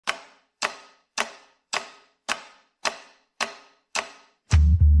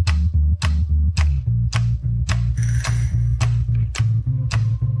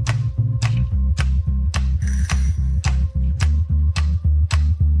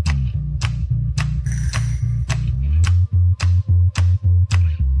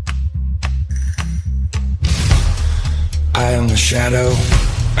shadow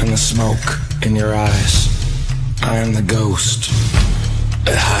and the smoke in your eyes. I am the ghost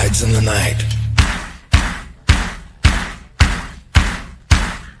that hides in the night.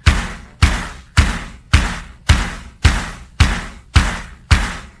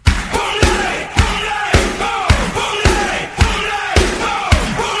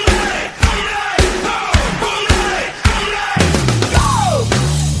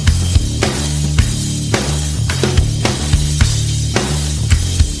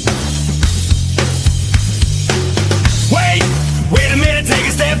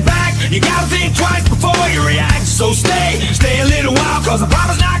 You gotta think twice before you react. So stay a little while, cause the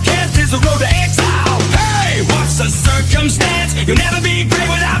promise not kept is the road to exile. Hey, what's the circumstance? You'll never be great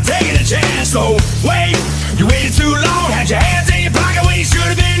without taking a chance. So wait, you waited too long. Had your hands in your pocket when you should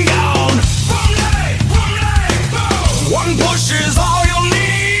have been gone. One push is all you'll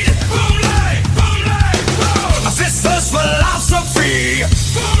need. A fistless philosophy.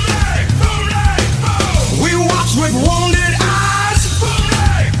 We watch with wounded eyes.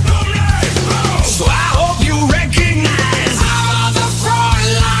 So I hope you recognize I'm on the front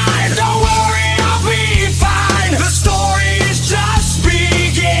line. Don't worry, I'll be fine. The story is just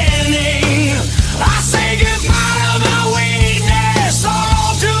beginning. I say goodbye to my weakness,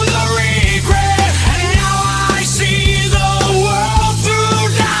 all to the regret. And now I see the world through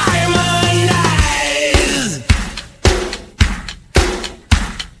diamond eyes.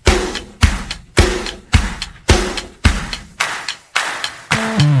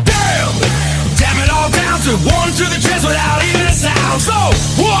 One to the chest without even a sound. So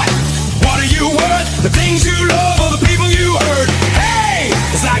what? What are you worth? The things you love or the people you hurt? Hey,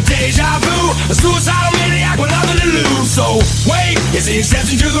 it's like deja vu, a suicidal maniac with nothing to lose. So wait, it's the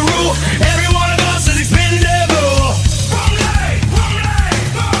exception to the rule. Every one of us is expendable.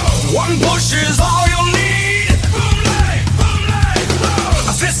 One push is all you'll need.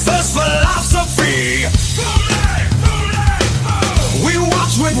 A fistless philosophy. We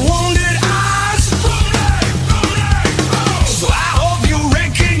watch with wounded eyes. So I hope you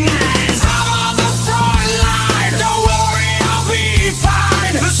recognize I'm on the front line. Don't worry, I'll be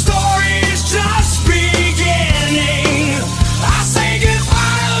fine. The story is just beginning. I say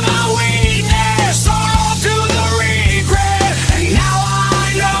goodbye to my weakness, all to the regret. And now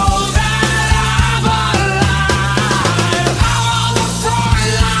I know that I'm alive. I'm on the front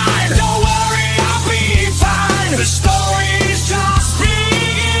line. Don't worry, I'll be fine. The story is just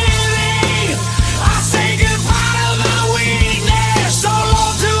beginning. I say goodbye to my weakness, so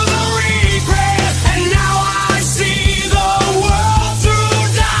long to the regret. And now I see the world through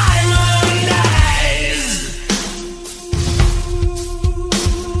diamond eyes.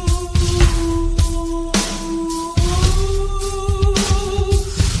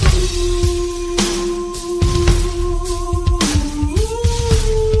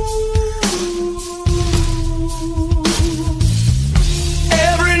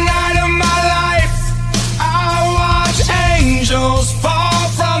 Every night of my life I watch angels fall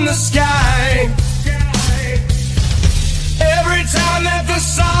from the sky. Every time that the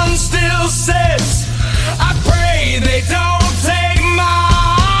sun still sets, I pray they don't take mine.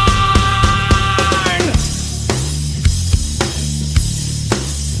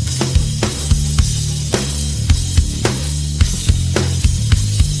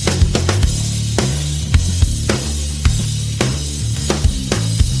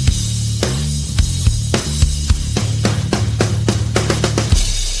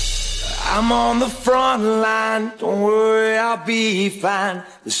 I'm on the front line, don't worry, I'll be fine.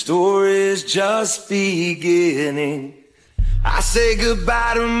 The story is just beginning. I say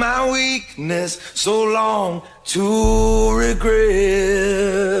goodbye to my weakness, so long to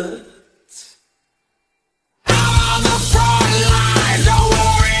regret.